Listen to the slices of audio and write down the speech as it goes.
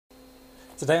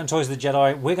Today on Toys of the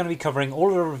Jedi, we're going to be covering all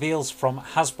of the reveals from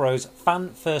Hasbro's Fan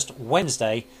First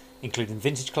Wednesday, including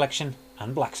Vintage Collection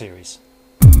and Black Series.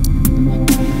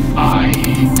 I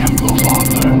am your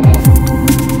father.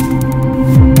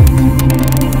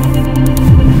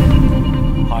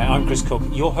 Hi, I'm Chris Cook,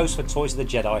 your host for Toys of the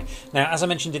Jedi. Now, as I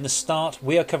mentioned in the start,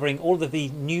 we are covering all of the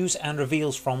news and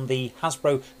reveals from the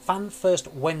Hasbro Fan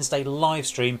First Wednesday live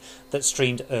stream that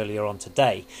streamed earlier on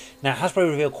today. Now, Hasbro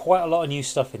revealed quite a lot of new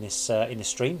stuff in this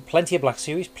stream. Plenty of Black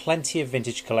Series, plenty of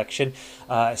Vintage Collection.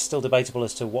 It's still debatable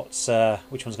as to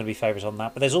which one's going to be favourite on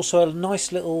that. But there's also a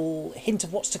nice little hint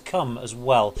of what's to come as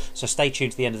well. So stay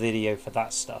tuned to the end of the video for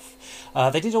that stuff.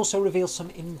 They did also reveal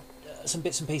some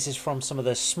bits and pieces from some of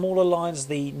the smaller lines,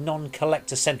 the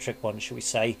non-collector centric ones, shall we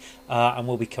say, and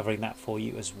we'll be covering that for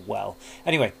you as well.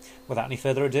 Anyway, without any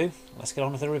further ado, let's get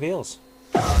on with the reveals.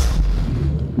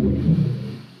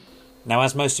 Now,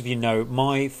 as most of you know,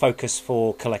 my focus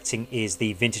for collecting is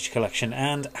the Vintage Collection,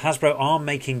 and Hasbro are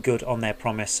making good on their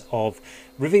promise of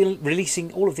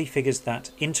releasing all of the figures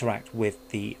that interact with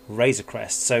the Razor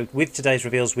Crest. So with today's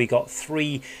reveals, we got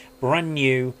 3 brand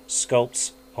new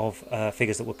sculpts of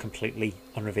figures that were completely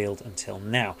unrevealed until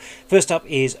now. First up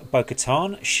is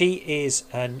Bo-Katan. She is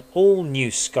an all-new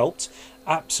sculpt,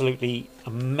 absolutely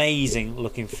amazing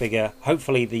looking figure.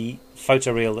 Hopefully the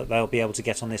photoreal that they'll be able to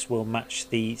get on this will match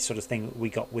the sort of thing that we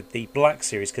got with the Black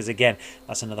Series, because again,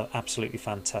 that's another absolutely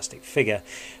fantastic figure.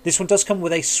 This one does come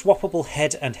with a swappable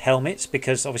head and helmet,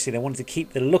 because obviously they wanted to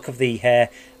keep the look of the hair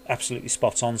absolutely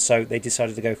spot on, so they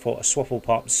decided to go for a swappable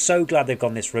part. I'm so glad they've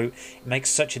gone this route. It makes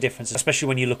such a difference, especially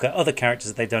when you look at other characters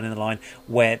that they've done in the line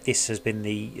where this has been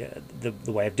the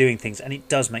way of doing things, and it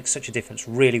does make such a difference.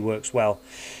 Really works well.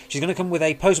 She's going to come with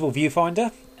a posable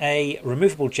viewfinder, a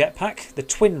removable jetpack, the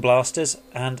twin blasters,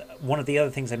 and one of the other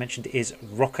things they mentioned is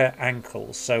rocker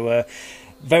ankles. So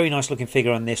very nice looking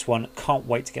figure on this one. Can't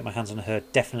wait to get my hands on her.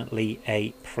 Definitely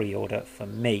a pre-order for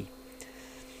me.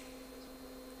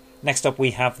 Next up we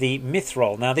have the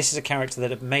Mithril. Now this is a character that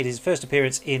had made his first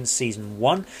appearance in Season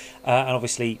 1 and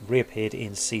obviously reappeared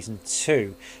in Season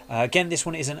 2. Again, this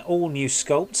one is an all-new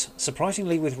sculpt,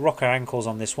 surprisingly with rocker ankles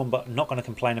on this one, but not going to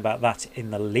complain about that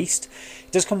in the least.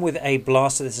 It does come with a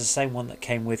blaster. This is the same one that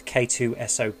came with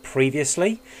K2SO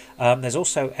previously. There's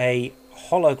also a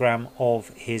hologram of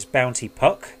his bounty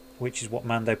puck, which is what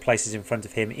Mando places in front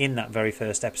of him in that very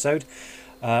first episode.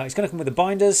 It's going to come with the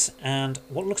binders and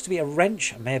what looks to be a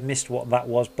wrench. I may have missed what that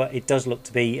was, but it does look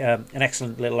to be an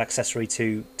excellent little accessory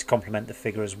to complement the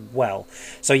figure as well.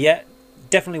 So yeah,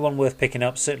 definitely one worth picking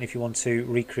up, certainly if you want to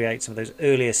recreate some of those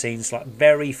earlier scenes, like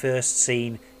very first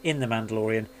scene in The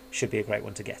Mandalorian, should be a great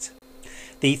one to get.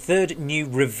 The third new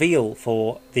reveal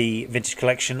for the Vintage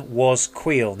Collection was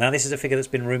Queel. Now this is a figure that's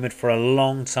been rumoured for a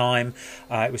long time.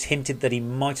 It was hinted that he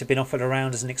might have been offered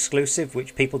around as an exclusive,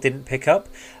 which people didn't pick up.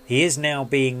 He is now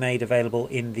being made available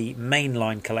in the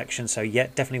mainline collection, so yeah,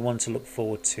 definitely one to look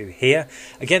forward to here.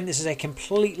 Again, this is a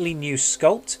completely new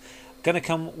sculpt. Going to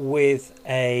come with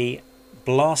a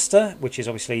blaster, which is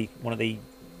obviously one of the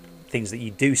things that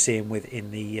you do see him with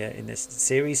in this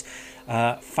series.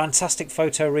 Fantastic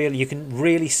photo reel. You can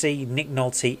really see Nick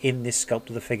Nolte in this sculpt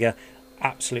of the figure.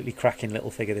 Absolutely cracking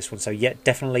little figure, this one. So yeah,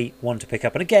 definitely one to pick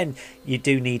up. And again, you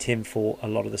do need him for a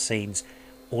lot of the scenes.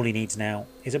 All he needs now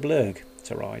is a blurg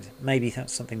to ride. Maybe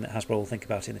that's something that Hasbro will think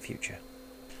about in the future.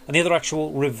 And the other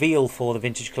actual reveal for the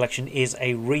Vintage Collection is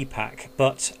a repack,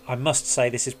 but I must say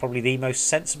this is probably the most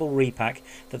sensible repack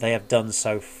that they have done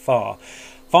so far.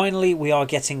 Finally, we are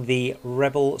getting the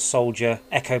Rebel Soldier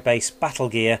Echo Base Battle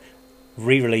Gear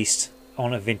re-released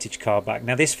on a vintage card back.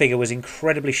 Now this figure was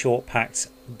incredibly short packed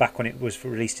back when it was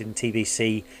released in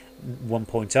TBC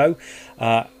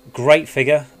 1.0. Great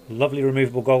figure, lovely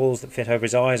removable goggles that fit over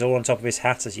his eyes, all on top of his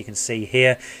hat, as you can see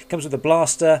here. Comes with a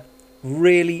blaster.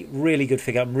 Really good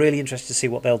figure. I'm really interested to see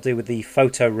what they'll do with the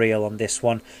photo reel on this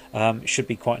one. Should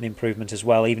be quite an improvement as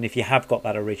well, even if you have got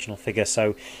that original figure.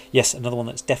 So yes, another one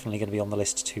that's definitely going to be on the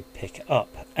list to pick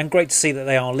up. And great to see that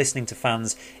they are listening to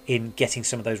fans in getting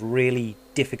some of those really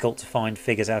difficult to find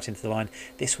figures out into the line.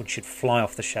 This one should fly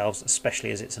off the shelves, especially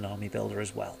as it's an army builder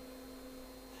as well.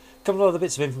 A couple of other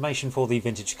bits of information for the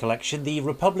Vintage Collection. The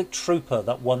Republic Trooper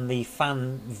that won the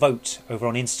fan vote over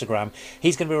on Instagram,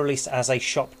 he's going to be released as a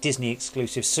Shop Disney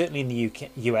exclusive, certainly in the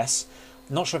US.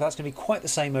 Not sure if that's going to be quite the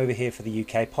same over here for the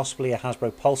UK, possibly a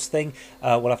Hasbro Pulse thing.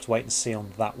 We'll have to wait and see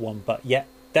on that one. But yeah,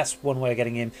 that's one way of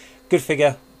getting him. Good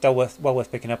figure, well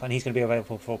worth picking up, and he's going to be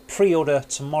available for pre-order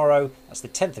tomorrow. That's the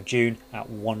 10th of June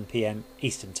at 1 PM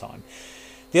Eastern Time.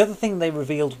 The other thing they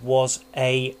revealed was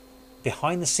a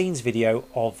behind the scenes video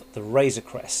of the Razor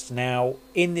Crest. Now,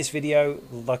 in this video,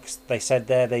 like they said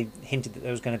there, they hinted that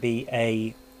there was going to be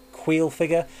a Queel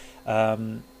figure.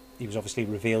 He was obviously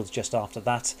revealed just after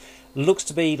that. Looks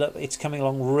to be, it's coming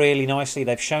along really nicely.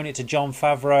 They've shown it to Jon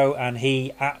Favreau and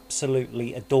he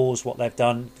absolutely adores what they've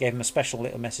done. Gave him a special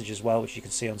little message as well, which you can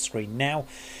see on screen now.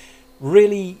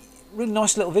 Really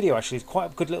nice little video actually. It's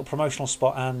quite a good little promotional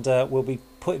spot, and we'll be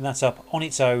putting that up on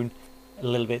its own a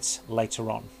little bit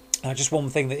later on. Just one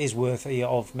thing that is worthy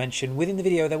of mention, within the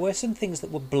video there were some things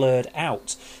that were blurred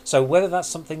out. So whether that's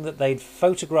something that they'd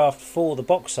photographed for the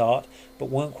box art but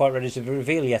weren't quite ready to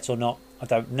reveal yet or not, I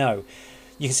don't know.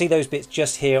 You can see those bits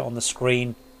just here on the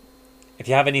screen. If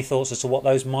you have any thoughts as to what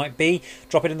those might be,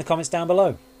 drop it in the comments down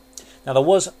below. Now there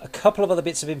was a couple of other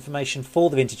bits of information for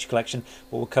the vintage collection,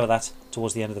 but we'll cover that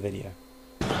towards the end of the video.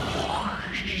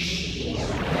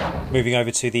 Moving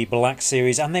over to the Black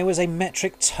Series, and there was a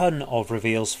metric ton of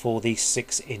reveals for the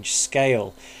 6-inch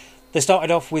scale. They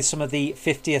started off with some of the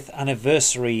 50th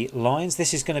anniversary lines.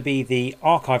 This is going to be the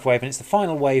archive wave, and it's the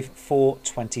final wave for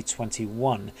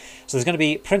 2021. So there's going to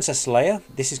be Princess Leia.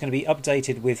 This is going to be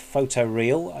updated with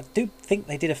photoreal. I do think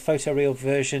they did a photoreal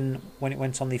version when it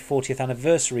went on the 40th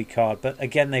anniversary card, but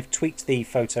again they've tweaked the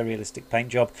photorealistic paint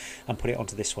job and put it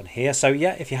onto this one here. So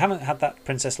yeah, if you haven't had that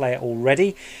Princess Leia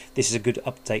already, this is a good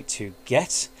update to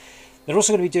get. They're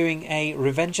also going to be doing a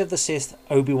Revenge of the Sith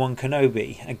Obi-Wan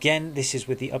Kenobi. Again, this is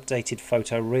with the updated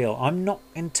photo reel. I'm not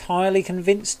entirely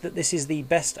convinced that this is the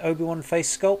best Obi-Wan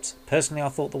face sculpt. Personally, I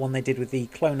thought the one they did with the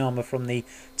clone armour from the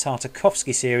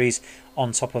Tartakovsky series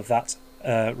on top of that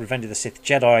Revenge of the Sith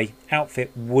Jedi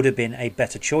outfit would have been a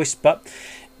better choice, but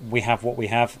we have what we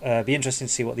have. Be interesting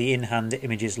to see what the in-hand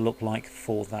images look like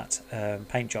for that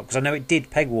paint job, because I know it did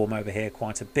peg warm over here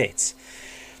quite a bit.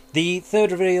 The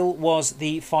third reveal was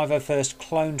the 501st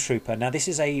Clone Trooper. Now this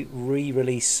is a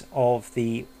re-release of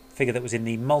the figure that was in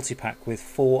the multi-pack with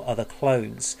 4 other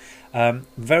clones.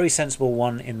 Very sensible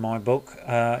one in my book.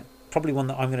 Probably one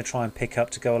that I'm going to try and pick up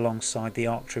to go alongside the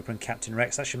ARC Trooper and Captain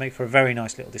Rex. That should make for a very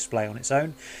nice little display on its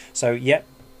own. So yeah,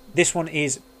 this one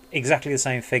is exactly the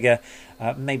same figure.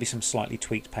 Maybe some slightly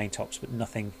tweaked paint tops, but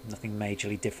nothing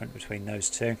majorly different between those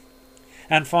two.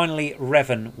 And finally,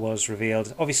 Revan was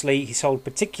revealed. Obviously, he sold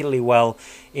particularly well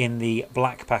in the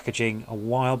black packaging a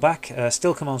while back.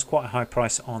 Still commands quite a high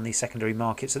price on the secondary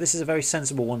market, so this is a very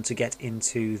sensible one to get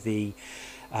into the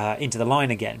line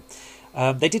again.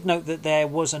 They did note that there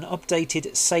was an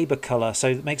updated saber colour, so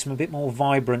it makes them a bit more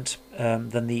vibrant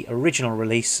than the original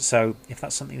release. So if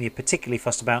that's something you're particularly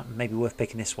fussed about, maybe worth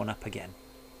picking this one up again.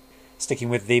 Sticking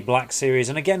with the Black Series,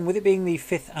 and again with it being the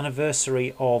 5th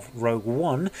anniversary of Rogue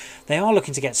One, they are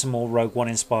looking to get some more Rogue One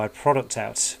inspired product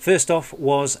out. First off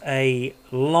was a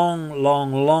long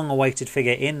awaited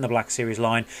figure in the Black Series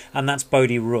line, and that's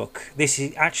Bodhi Rook. This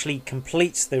actually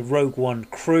completes the Rogue One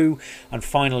crew, and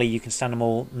finally you can stand them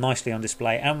all nicely on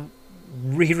display, and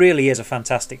he really is a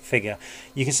fantastic figure.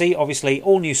 You can see obviously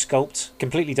all new sculpt,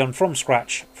 completely done from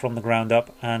scratch from the ground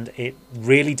up, and it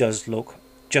really does look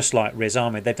just like Riz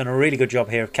Ahmed. They've done a really good job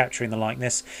here of capturing the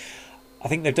likeness. I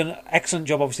think they've done an excellent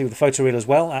job obviously with the photoreal as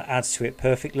well. That adds to it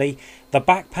perfectly. The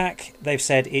backpack, they've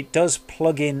said it does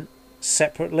plug in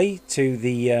separately to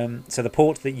the the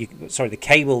port that the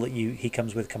cable that he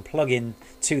comes with can plug in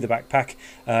to the backpack.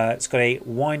 It's got a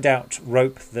wind out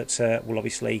rope that will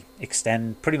obviously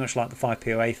extend pretty much like the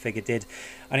 5POA figure did,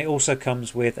 and it also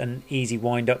comes with an easy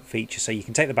wind up feature, so you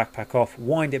can take the backpack off,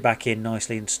 wind it back in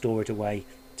nicely and store it away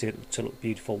to look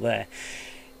beautiful there.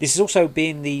 This is also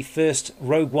being the first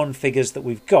Rogue One figures that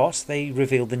we've got. They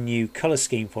revealed the new colour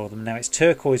scheme for them. Now it's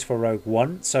turquoise for Rogue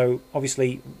One, so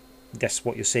obviously that's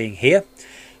what you're seeing here.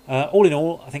 All in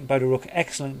all, I think Bodhi Rook,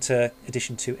 excellent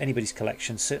addition to anybody's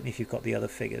collection, certainly if you've got the other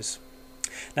figures.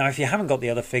 Now if you haven't got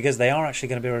the other figures, they are actually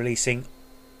going to be releasing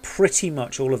pretty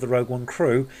much all of the Rogue One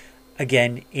crew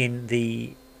again in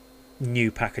the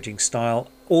new packaging style,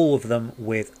 all of them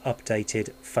with updated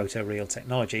photoreal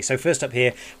technology. So first up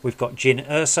here we've got Jyn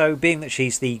Erso. Being that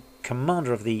she's the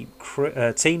commander of the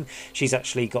team, she's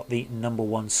actually got the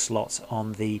 #1 slot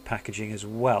on the packaging as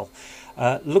well.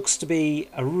 Looks to be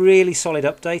a really solid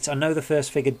update. I know the first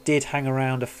figure did hang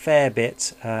around a fair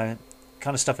bit,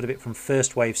 kind of suffered a bit from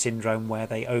first wave syndrome where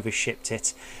they overshipped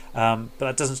it, but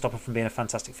that doesn't stop her from being a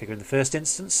fantastic figure in the first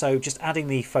instance. So just adding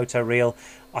the photoreal,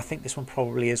 I think this one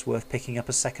probably is worth picking up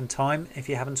a second time if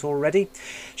you haven't already.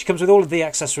 She comes with all of the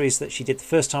accessories that she did the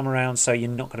first time around, so you're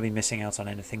not going to be missing out on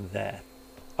anything there.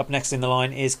 Up next in the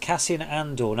line is Cassian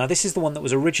Andor. Now this is the one that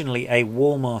was originally a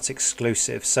Walmart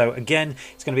exclusive, so again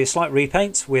it's going to be a slight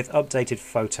repaint with updated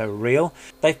photo reel.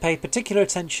 They've paid particular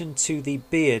attention to the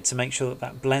beard to make sure that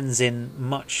that blends in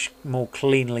much more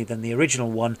cleanly than the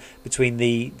original one between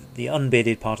the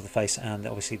unbearded part of the face and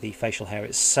obviously the facial hair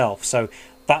itself. So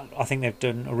that, I think they've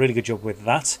done a really good job with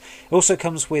that. It also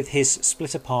comes with his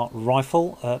split apart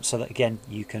rifle, so that again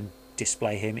you can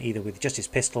display him either with just his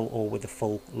pistol or with the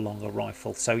full longer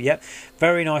rifle. So yeah,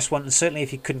 very nice one, and certainly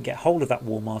if you couldn't get hold of that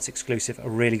Walmart exclusive, a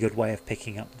really good way of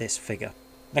picking up this figure.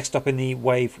 Next up in the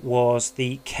wave was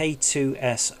the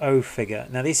K2SO figure.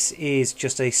 Now this is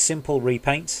just a simple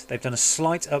repaint. They've done a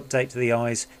slight update to the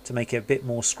eyes to make it a bit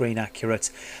more screen accurate.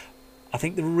 I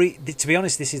think to be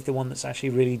honest, this is the one that's actually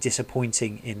really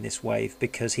disappointing in this wave,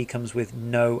 because he comes with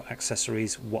no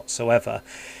accessories whatsoever.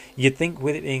 You'd think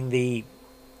with it being the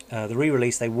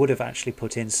re-release, they would have actually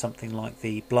put in something like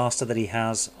the blaster that he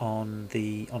has on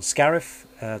Scarif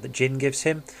that Jin gives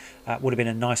him. Would have been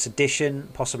a nice addition,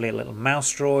 possibly a little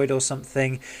mouse droid or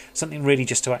something really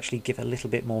just to actually give a little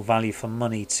bit more value for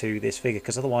money to this figure,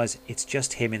 because otherwise it's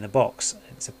just him in the box.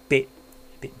 It's a bit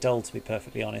dull, to be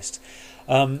perfectly honest.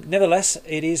 Nevertheless,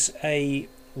 it is a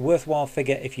worthwhile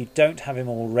figure if you don't have him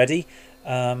already.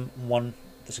 One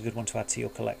that's a good one to add to your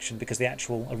collection, because the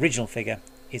actual original figure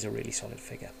is a really solid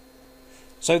figure.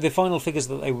 So the final figures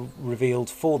that they revealed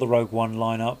for the Rogue One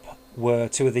lineup were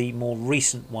two of the more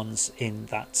recent ones in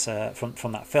that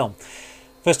from that film.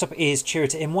 First up is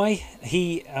Chirrut Imwe.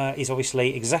 He is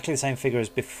obviously exactly the same figure as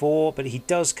before, but he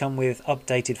does come with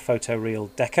updated photoreal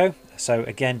deco. So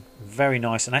again, very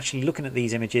nice. And actually looking at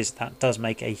these images, that does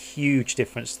make a huge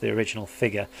difference to the original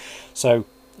figure. So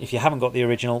if you haven't got the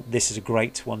original, this is a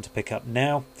great one to pick up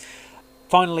now.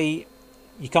 Finally,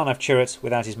 you can't have Chirrut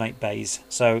without his mate Baze.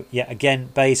 So yeah, again,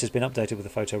 Baze has been updated with the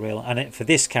photo reel, and for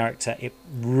this character it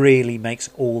really makes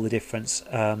all the difference,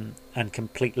 and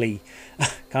completely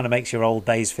kind of makes your old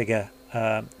Baze figure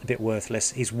a bit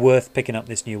worthless. He's worth picking up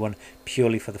this new one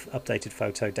purely for the updated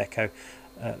photo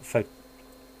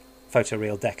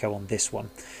reel deco on this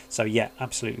one. So yeah,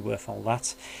 absolutely worth all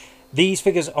that. These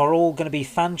figures are all going to be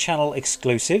fan channel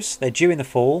exclusives. They're due in the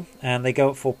fall, and they go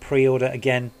up for pre-order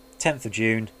again 10th of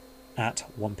June at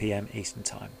 1 PM Eastern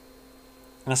Time.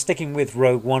 Now, sticking with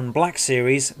Rogue One Black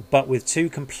Series, but with two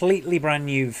completely brand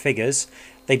new figures,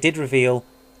 they did reveal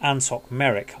Antok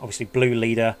Merrick, obviously Blue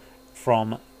Leader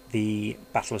from the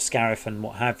Battle of Scarif and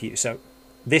what have you. So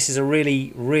this is a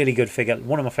really, really good figure,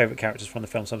 one of my favourite characters from the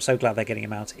film, so I'm so glad they're getting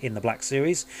him out in the Black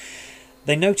Series.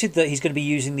 They noted that he's going to be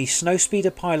using the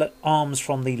Snowspeeder pilot arms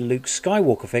from the Luke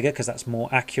Skywalker figure, because that's more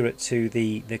accurate to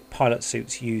the pilot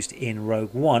suits used in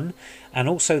Rogue One, and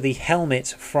also the helmet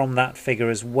from that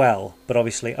figure as well, but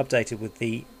obviously updated with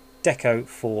the deco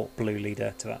for Blue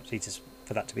Leader for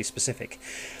that to be specific.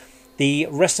 The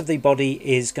rest of the body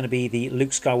is going to be the Luke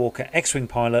Skywalker X-Wing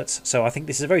pilot, so I think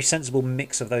this is a very sensible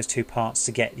mix of those two parts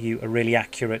to get you a really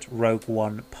accurate Rogue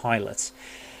One pilot.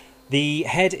 The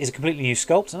head is a completely new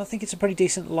sculpt, and I think it's a pretty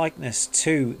decent likeness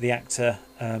to the actor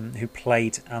who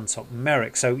played Antok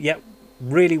Merrick. So yeah,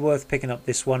 really worth picking up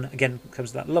this one. Again,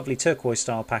 comes with that lovely turquoise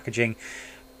style packaging.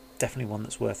 Definitely one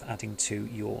that's worth adding to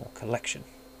your collection.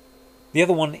 The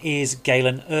other one is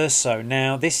Galen Erso.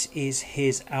 Now this is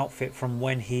his outfit from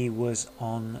when he was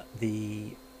on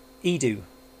the Edu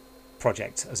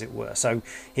project, as it were. So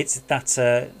it's that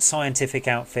scientific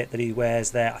outfit that he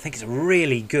wears there. I think it's a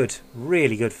really good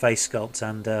face sculpt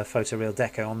and photoreal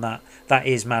deco on that. That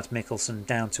is Mads Mikkelsen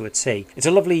down to a T. It's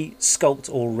a lovely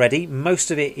sculpt already. Most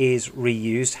of it is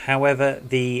reused. However,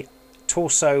 the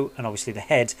torso and obviously the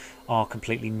head are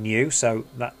completely new, so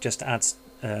that just adds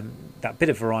that bit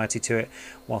of variety to it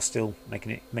while still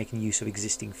making use of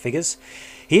existing figures.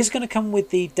 He is going to come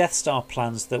with the Death Star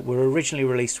plans that were originally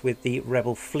released with the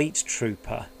Rebel Fleet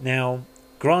Trooper. Now,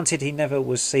 granted, he never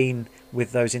was seen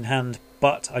with those in hand,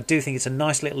 but I do think it's a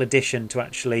nice little addition to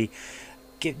actually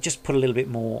just put a little bit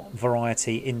more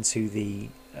variety into the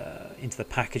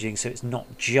packaging, so it's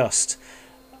not just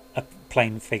a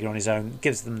plain figure on his own. It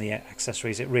gives them the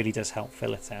accessories. It really does help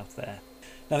fill it out there.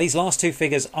 Now these last two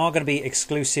figures are going to be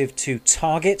exclusive to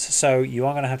Target, so you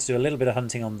are going to have to do a little bit of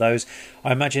hunting on those.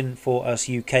 I imagine for us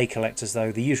UK collectors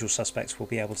though, the usual suspects will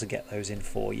be able to get those in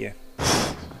for you.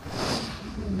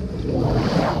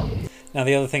 Now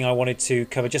the other thing I wanted to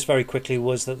cover just very quickly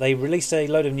was that they released a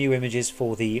load of new images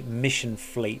for the Mission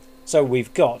Fleet. So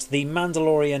we've got the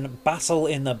Mandalorian Battle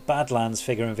in the Badlands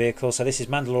figure and vehicle. So this is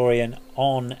Mandalorian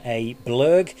on a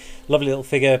blurg. Lovely little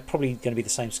figure, probably going to be the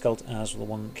same sculpt as the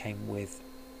one that came with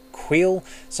Queel.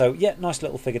 So yeah, nice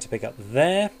little figure to pick up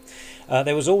there.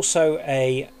 There was also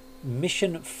a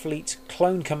Mission Fleet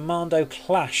Clone Commando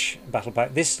Clash Battle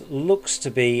Pack. This looks to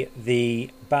be the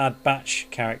Bad Batch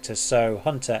characters, so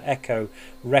Hunter, Echo,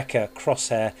 Wrecker,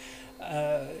 Crosshair.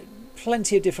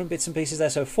 Plenty of different bits and pieces there,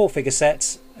 so 4 figure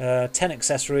sets, 10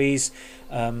 accessories,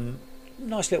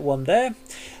 nice little one there.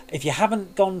 If you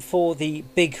haven't gone for the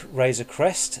big Razor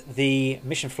Crest, the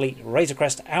Mission Fleet Razor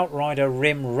Crest Outrider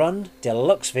Rim Run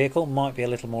Deluxe vehicle might be a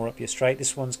little more up your straight.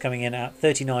 This one's coming in at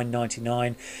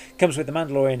 $39.99. Comes with the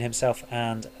Mandalorian himself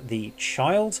and the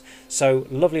child. So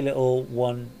lovely little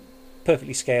one,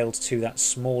 perfectly scaled to that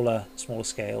smaller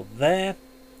scale there.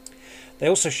 They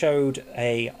also showed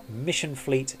a Mission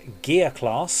Fleet Gear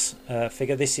class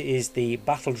figure. This is the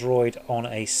battle droid on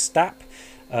a STAP.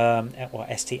 Or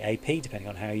STAP, depending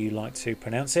on how you like to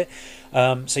pronounce it.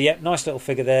 So yeah, nice little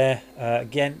figure there.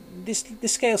 Again, this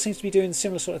scale seems to be doing a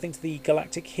similar sort of thing to the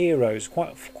Galactic Heroes.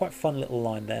 Quite fun little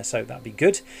line there, so that'd be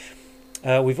good.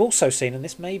 We've also seen, and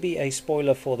this may be a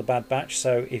spoiler for the Bad Batch,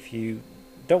 so if you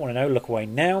don't want to know, look away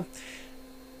now.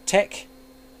 Tech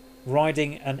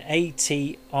riding an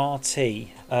AT-RT.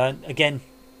 Again,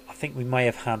 I think we may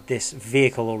have had this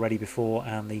vehicle already before,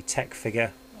 and the Tech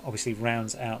figure obviously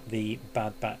rounds out the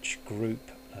Bad Batch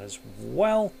group as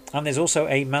well. And there's also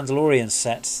a Mandalorian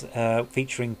set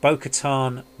featuring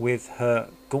Bo-Katan with her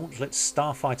Gauntlet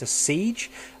Starfighter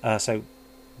Siege. So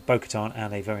Bo-Katan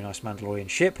and a very nice Mandalorian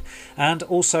ship. And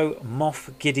also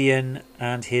Moff Gideon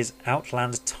and his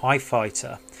Outland TIE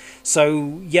Fighter.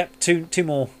 So, yep, two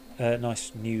more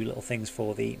nice new little things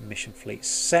for the Mission Fleet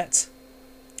set.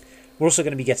 We're also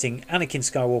going to be getting Anakin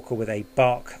Skywalker with a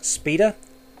Bark Speeder.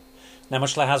 Now,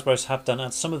 much like Hasbro have done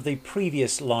at some of the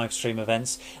previous live stream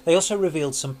events, they also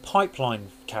revealed some pipeline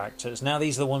characters. Now,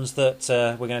 these are the ones that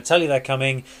we're going to tell you they're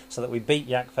coming, so that we beat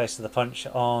Yak Face to the punch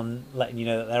on letting you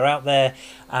know that they're out there.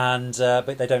 And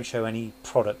but they don't show any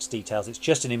product details. It's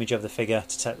just an image of the figure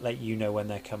to let you know when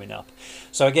they're coming up.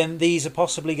 So again, these are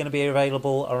possibly going to be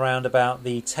available around about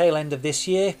the tail end of this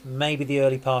year, maybe the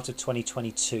early part of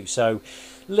 2022. So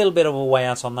a little bit of a way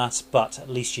out on that, but at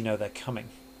least you know they're coming.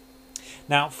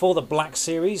 Now, for the Black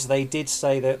Series, they did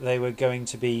say that they were going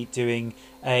to be doing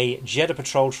a Jeddah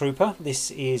Patrol Trooper.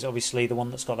 This is obviously the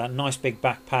one that's got that nice big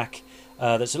backpack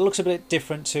that looks a bit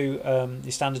different to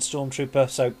the standard Stormtrooper,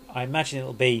 so I imagine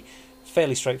it'll be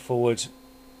fairly straightforward.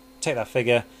 Take that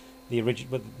figure, the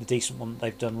decent one that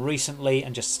they've done recently,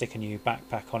 and just stick a new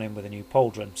backpack on him with a new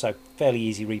pauldron. So fairly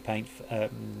easy repaint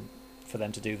for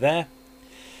them to do there.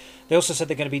 They also said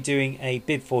they're going to be doing a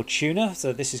Bib Fortuna,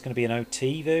 so this is going to be an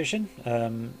OT version.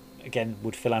 Again,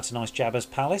 would fill out a nice Jabba's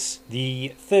palace.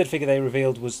 The third figure they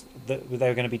revealed was that they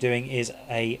were going to be doing is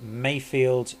a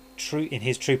Mayfield in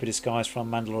his trooper disguise from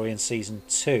Mandalorian Season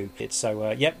 2. So,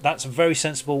 yep, that's a very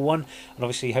sensible one. And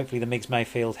obviously, hopefully the Migs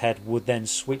Mayfield head would then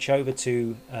switch over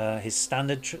to his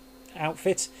standard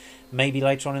outfit, maybe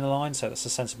later on in the line, so that's a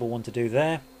sensible one to do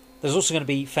there. There's also going to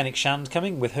be Fennec Shand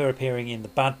coming, with her appearing in the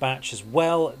Bad Batch as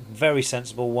well. Very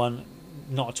sensible one.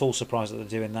 Not at all surprised that they're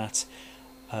doing that.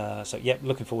 So, yep,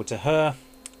 looking forward to her.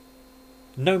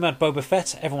 Nomad Boba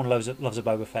Fett. Everyone loves a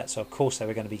Boba Fett, so of course they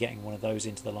were going to be getting one of those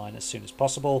into the line as soon as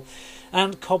possible.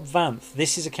 And Cobb Vanth.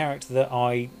 This is a character that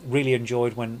I really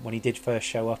enjoyed when he did first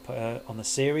show up on the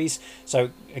series. So,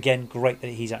 again, great that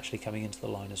he's actually coming into the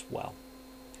line as well.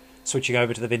 Switching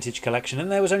over to the Vintage Collection,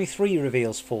 and there was only 3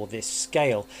 reveals for this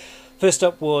scale. First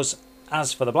up was,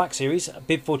 as for the Black Series,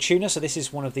 Bib Fortuna. So this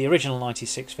is one of the original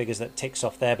 96 figures that ticks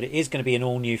off there, but it is going to be an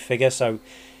all-new figure, so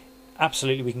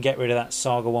absolutely we can get rid of that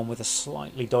Saga one with a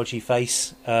slightly dodgy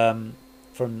face from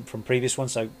previous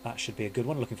ones, so that should be a good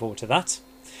one. Looking forward to that.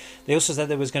 They also said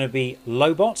there was going to be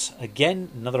Lobot, again,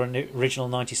 another original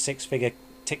 96 figure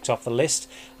ticked off the list,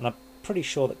 and I'm pretty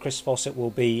sure that Chris Fawcett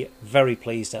will be very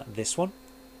pleased at this one.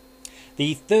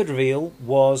 The third reveal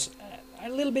was a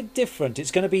little bit different.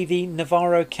 It's going to be the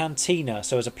Navarro Cantina.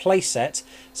 So as a playset,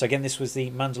 so again this was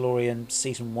the Mandalorian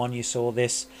Season 1, you saw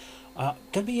this. Going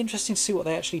to be interesting to see what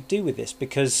they actually do with this,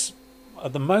 because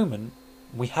at the moment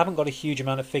we haven't got a huge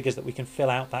amount of figures that we can fill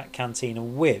out that cantina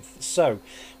with. So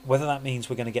whether that means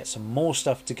we're going to get some more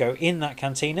stuff to go in that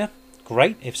cantina,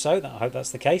 great. If so, I hope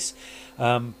that's the case.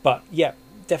 But yeah,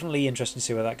 definitely interesting to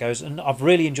see where that goes. And I've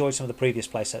really enjoyed some of the previous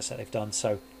playsets that they've done,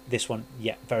 so this one,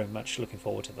 yeah, very much looking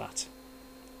forward to that.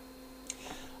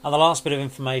 And the last bit of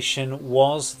information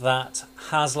was that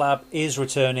Haslab is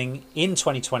returning in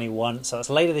 2021, so that's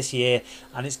later this year,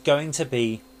 and it's going to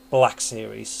be Black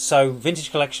Series. So Vintage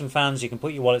Collection fans, you can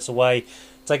put your wallets away,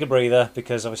 take a breather,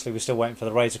 because obviously we're still waiting for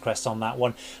the Razor Crest on that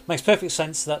one. Makes perfect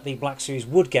sense that the Black Series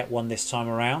would get one this time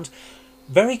around.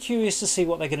 Very curious to see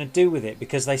what they're going to do with it,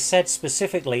 because they said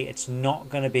specifically it's not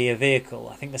going to be a vehicle.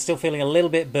 I think they're still feeling a little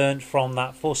bit burnt from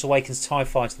that Force Awakens TIE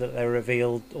Fighter that they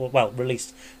revealed, or well,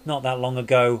 released not that long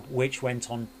ago, which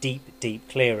went on deep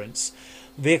clearance.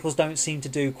 Vehicles don't seem to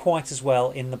do quite as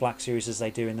well in the Black Series as they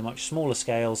do in the much smaller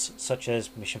scales, such as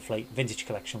Mission Fleet, Vintage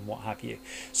Collection, what have you.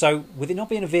 So with it not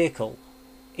being a vehicle,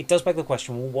 it does beg the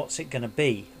question, well, what's it going to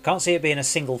be? I can't see it being a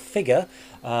single figure.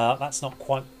 That's not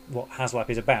quite what Haslab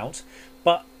is about.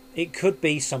 But it could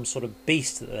be some sort of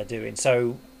beast that they're doing.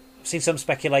 So I've seen some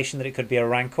speculation that it could be a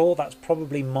Rancor. That's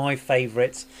probably my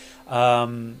favourite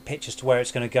pitch as to where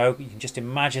it's going to go. You can just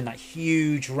imagine that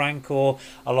huge Rancor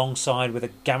alongside with a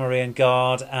Gamorrean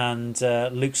guard and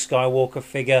Luke Skywalker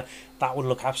figure. That would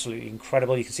look absolutely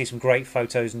incredible. You can see some great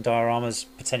photos and dioramas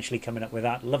potentially coming up with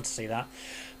that. Love to see that.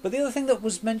 But the other thing that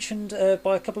was mentioned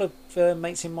by a couple of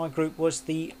mates in my group was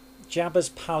the Jabba's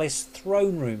Palace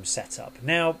throne room setup.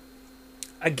 Now,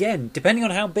 again, depending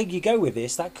on how big you go with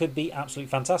this, that could be absolutely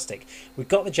fantastic. We've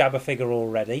got the Jabba figure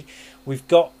already. We've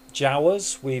got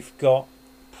Jawas. We've got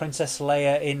Princess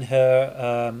Leia in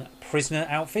her prisoner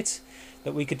outfit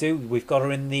that we could do. We've got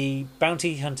her in the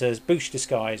Bounty Hunter's Boosh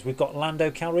disguise. We've got Lando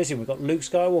Calrissian. We've got Luke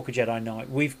Skywalker Jedi Knight.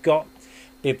 We've got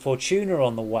Bib Fortuna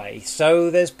on the way.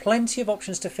 So there's plenty of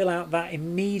options to fill out that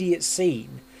immediate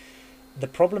scene. The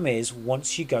problem is,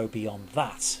 once you go beyond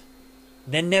that,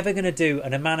 they're never going to do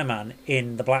an Amanaman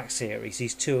in the Black Series.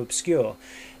 He's too obscure.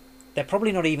 They're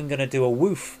probably not even going to do a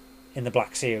Woof in the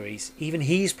Black Series. Even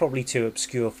he's probably too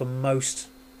obscure for most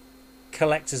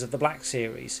collectors of the Black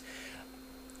Series.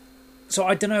 So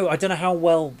I don't know how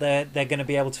well they're going to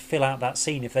be able to fill out that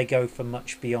scene if they go for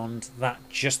much beyond that.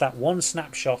 Just that one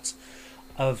snapshot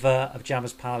of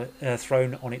Jabba's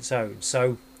throne on its own.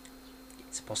 So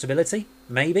it's a possibility.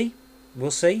 Maybe. We'll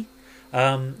see.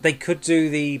 They could do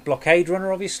the Blockade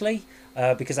Runner, obviously,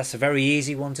 because that's a very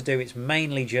easy one to do. It's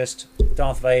mainly just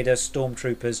Darth Vader,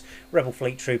 Stormtroopers, Rebel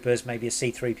Fleet Troopers, maybe a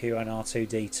C-3PO and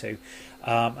R2-D2,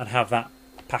 and have that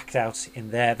packed out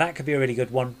in there. That could be a really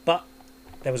good one, but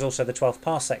there was also the 12th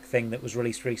Parsec thing that was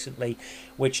released recently,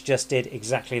 which just did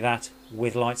exactly that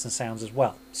with lights and sounds as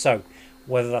well. So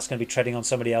whether that's going to be treading on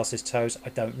somebody else's toes, I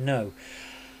don't know.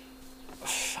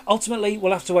 Ultimately,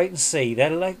 we'll have to wait and see. They're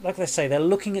like they say, they're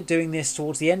looking at doing this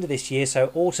towards the end of this year,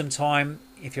 so autumn time.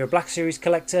 If you're a Black Series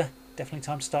collector, definitely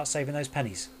time to start saving those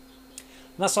pennies.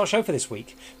 And that's our show for this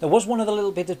week. There was one other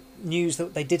little bit of news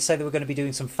that they did say they were going to be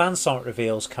doing some fan site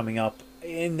reveals coming up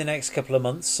in the next couple of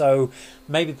months. So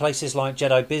maybe places like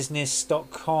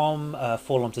JediBusiness.com,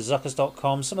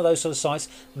 FallOnToZuckers.com, some of those sort of sites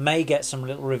may get some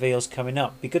little reveals coming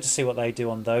up. Be good to see what they do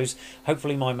on those.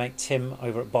 Hopefully my mate Tim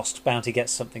over at Bosk Bounty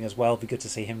gets something as well. Be good to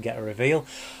see him get a reveal.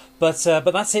 But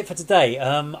that's it for today.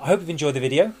 I hope you've enjoyed the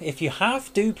video. If you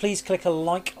have, do please click a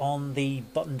like on the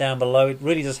button down below. It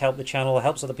really does help the channel. It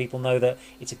helps other people know that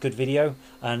it's a good video,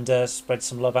 and spread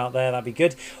some love out there. That'd be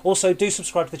good. Also, do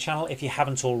subscribe to the channel if you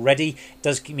haven't already. It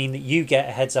does mean that you get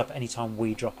a heads up anytime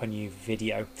we drop a new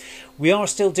video. We are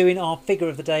still doing our figure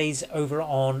of the days over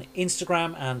on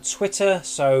Instagram and Twitter,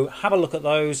 so have a look at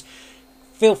those.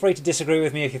 Feel free to disagree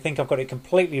with me if you think I've got it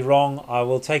completely wrong. I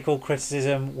will take all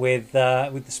criticism with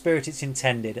the spirit it's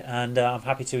intended, and I'm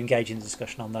happy to engage in the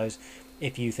discussion on those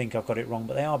if you think I've got it wrong.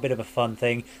 But they are a bit of a fun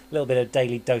thing, a little bit of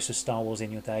daily dose of Star Wars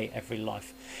in your day, every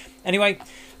life. Anyway,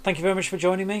 thank you very much for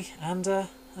joining me, and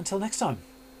until next time.